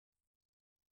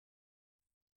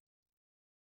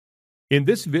In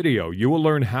this video, you will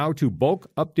learn how to bulk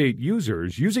update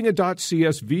users using a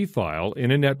 .csv file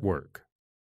in a network.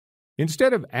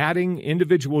 Instead of adding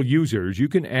individual users, you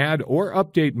can add or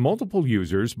update multiple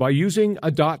users by using a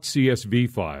 .csv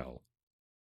file.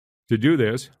 To do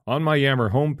this, on my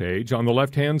Yammer homepage on the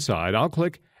left-hand side, I'll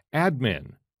click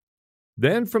Admin.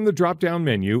 Then from the drop-down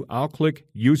menu, I'll click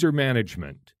User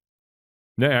Management.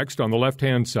 Next, on the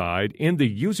left-hand side, in the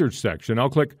Users section, I'll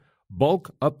click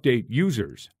Bulk Update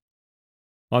Users.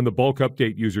 On the Bulk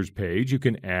Update Users page, you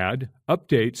can add,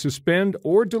 update, suspend,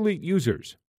 or delete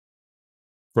users.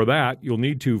 For that, you'll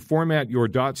need to format your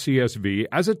 .csv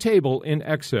as a table in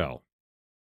Excel.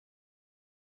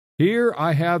 Here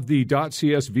I have the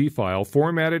 .csv file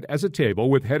formatted as a table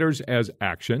with headers as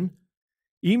Action,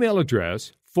 email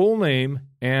address, full name,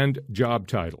 and job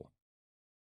title.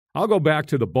 I'll go back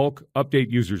to the Bulk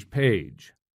Update Users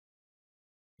page.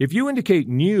 If you indicate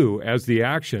New as the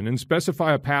action and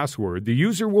specify a password, the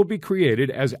user will be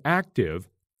created as active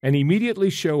and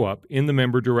immediately show up in the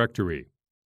member directory.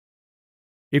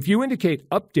 If you indicate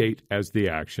Update as the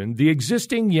action, the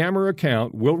existing Yammer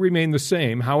account will remain the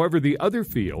same. However, the other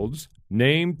fields,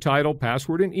 name, title,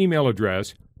 password, and email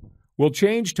address, will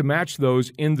change to match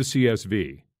those in the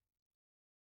CSV.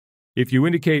 If you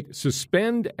indicate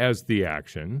Suspend as the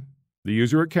action, the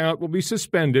user account will be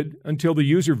suspended until the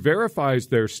user verifies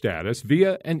their status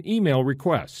via an email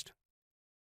request.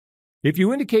 If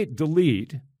you indicate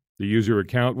Delete, the user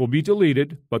account will be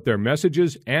deleted, but their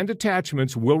messages and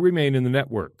attachments will remain in the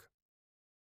network.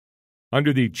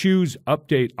 Under the Choose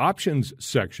Update Options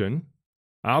section,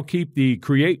 I'll keep the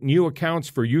Create New Accounts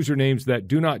for Usernames that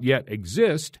do not yet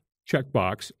exist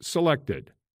checkbox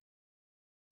selected.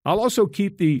 I'll also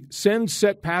keep the Send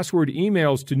Set Password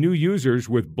emails to new users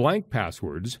with blank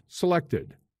passwords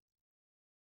selected.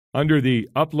 Under the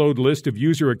Upload List of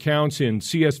User Accounts in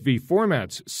CSV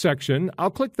Formats section, I'll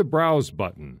click the Browse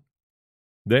button.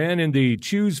 Then in the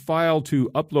Choose File to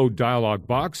Upload dialog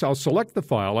box, I'll select the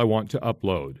file I want to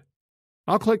upload.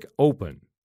 I'll click Open.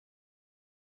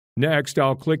 Next,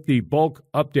 I'll click the Bulk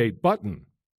Update button.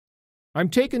 I'm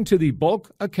taken to the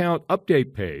Bulk Account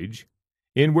Update page,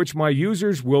 in which my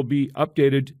users will be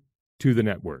updated to the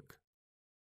network.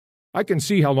 I can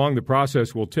see how long the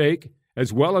process will take,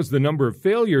 as well as the number of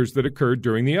failures that occurred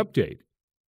during the update.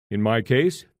 In my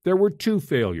case, there were 2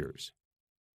 failures.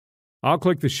 I'll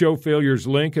click the Show Failures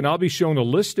link, and I'll be shown a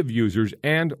list of users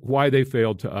and why they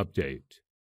failed to update.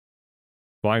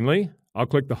 Finally, I'll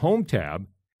click the Home tab,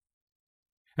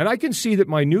 and I can see that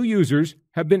my new users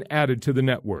have been added to the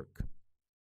network.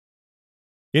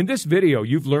 In this video,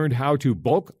 you've learned how to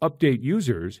bulk update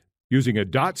users using a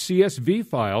 .csv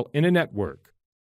file in a network.